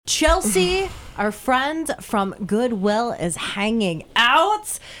Chelsea, our friend from Goodwill, is hanging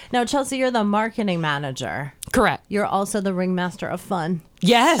out. Now, Chelsea, you're the marketing manager. Correct. You're also the ringmaster of fun.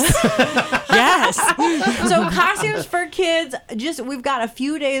 Yes. Yes. So Costumes for Kids, we've got a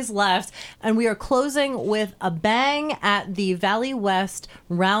few days left, and we are closing with a bang at the Valley West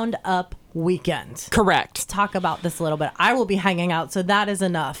Roundup weekend. Correct. Talk about this a little bit. I will be hanging out, so that is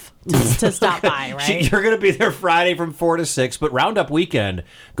enough to stop by, right? You're going to be there Friday from 4 to 6, but Roundup weekend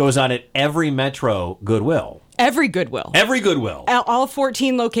goes on at every Metro Goodwill. Every Goodwill. Every Goodwill. All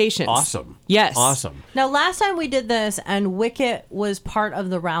 14 locations. Awesome. Yes. Awesome. Now, last time we did this and Wicket was part of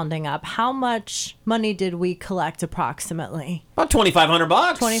the rounding up, how much money did we collect approximately? About $2,500.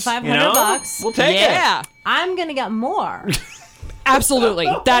 $2,500. We'll take it. Yeah. I'm going to get more. Absolutely.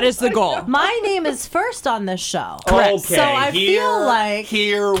 That is the goal. My name is first on this show. Okay, So I feel like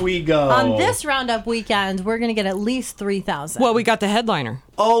here we go. on this roundup weekend, we're going to get at least $3,000. Well, we got the headliner.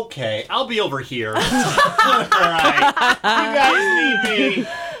 Okay, I'll be over here. All right. You guys need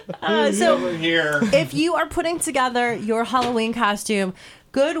me. so Over here. if you are putting together your Halloween costume,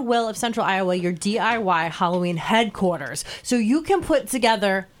 Goodwill of Central Iowa, your DIY Halloween headquarters. So you can put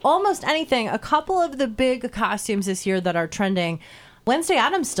together almost anything. A couple of the big costumes this year that are trending. Wednesday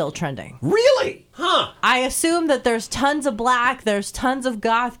Addams still trending. Really? Huh. I assume that there's tons of black, there's tons of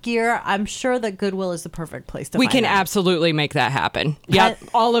goth gear. I'm sure that Goodwill is the perfect place to We find can it. absolutely make that happen. Yep.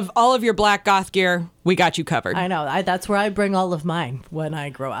 All of your black goth gear, we got you covered. I know. That's where I bring all of mine when I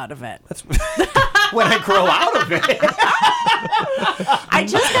grow out of it. When I grow out of it. I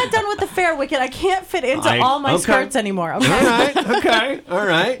just got done with the fair, Wicked. I can't fit into all my skirts anymore. Okay. All right. Okay. All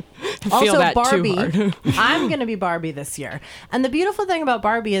right. Feel Also, that Barbie. too hard. I'm going to be Barbie this year. And the beautiful thing about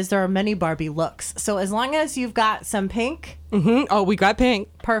Barbie is there are many Barbie looks. So as long as you've got some pink, Oh, we got pink.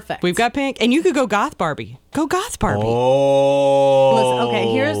 perfect. We've got pink. And you could go goth Barbie. Go goth Barbie. Oh.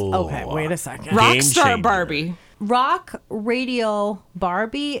 Listen, okay, wait a second. Rock Game star changer. Barbie. Rock radio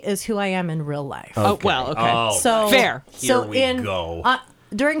Barbie is who I am in real life. Oh, well, okay. Oh. So Fair. So Here we go.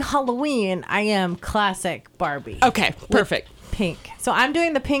 During Halloween, I am classic Barbie. Okay, perfect. Pink. So I'm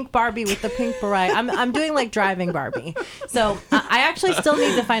doing the pink Barbie with the pink beret. I'm doing like driving Barbie. So I actually still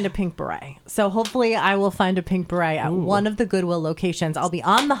need to find a pink beret. So hopefully I will find a pink beret at one of the Goodwill locations. I'll be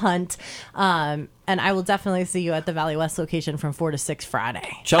on the hunt. And I will definitely see you at the Valley West location from 4 to 6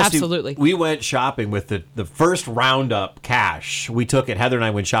 Friday. Chelsea, Absolutely. We went shopping with the first Roundup cash. We took it. Heather and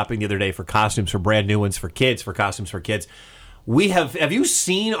I went shopping the other day for costumes, for brand new ones for kids, for costumes for kids. We have you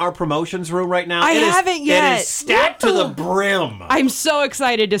seen our promotions room right now? I haven't yet. It is stacked to the brim. I'm so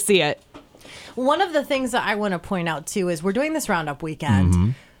excited to see it. One of the things that I want to point out too is we're doing this roundup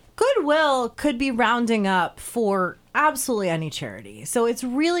weekend. Goodwill could be rounding up for absolutely any charity. So it's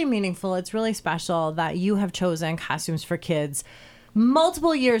really meaningful. It's really special that you have chosen Costumes for Kids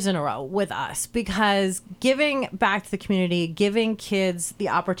multiple years in a row with us, because giving back to the community, giving kids the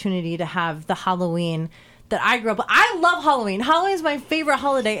opportunity to have the Halloween that I grew up with. I love Halloween. Halloween is my favorite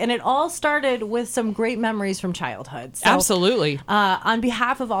holiday, and it all started with some great memories from childhood. So, Absolutely. on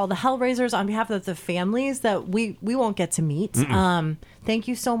behalf of all the Hellraisers, on behalf of the families that we won't get to meet, thank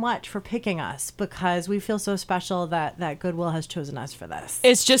you so much for picking us, because we feel so special that Goodwill has chosen us for this.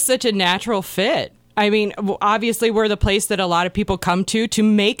 It's just such a natural fit. I mean, obviously, we're the place that a lot of people come to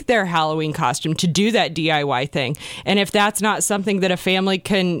make their Halloween costume, to do that DIY thing. And if that's not something that a family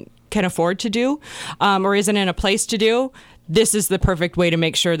can afford to do, or isn't in a place to do, this is the perfect way to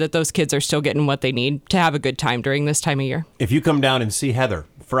make sure that those kids are still getting what they need to have a good time during this time of year. If you come down and see Heather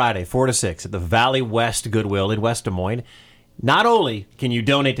Friday, 4 to 6 at the Valley West Goodwill in West Des Moines, not only can you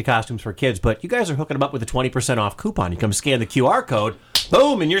donate to Costumes for Kids, but you guys are hooking them up with a 20% off coupon. You come scan the QR code,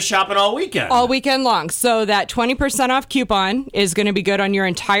 boom, and you're shopping all weekend. All weekend long. So that 20% off coupon is going to be good on your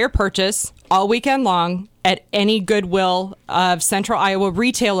entire purchase all weekend long at any Goodwill of Central Iowa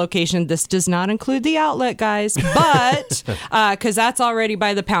retail location. This does not include the outlet, guys, but because that's already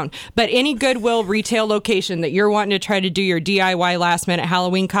by the pound. But any Goodwill retail location that you're wanting to try to do your DIY last minute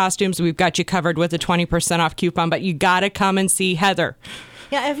Halloween costumes, we've got you covered with a 20% off coupon. But you got to come and see Heather.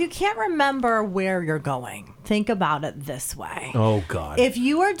 Yeah, if you can't remember where you're going, think about it this way. Oh, God. If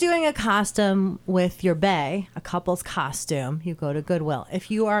you are doing a costume with your bae, a couple's costume, you go to Goodwill.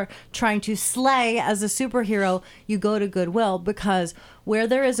 If you are trying to slay as a superhero, you go to Goodwill, because where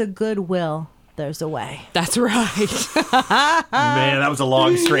there is a goodwill, there's a way. That's right. Man, that was a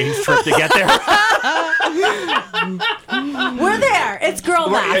long, strange trip to get there. We're there. It's girl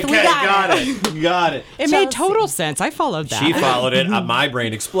math. We got it. Got it. It made total sense. I followed that. She followed it. My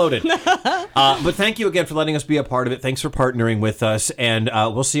brain exploded. But thank you again for letting us be a part of it. Thanks for partnering with us. And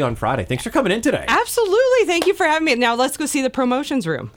we'll see you on Friday. Thanks for coming in today. Absolutely. Thank you for having me. Now let's go see the promotions room.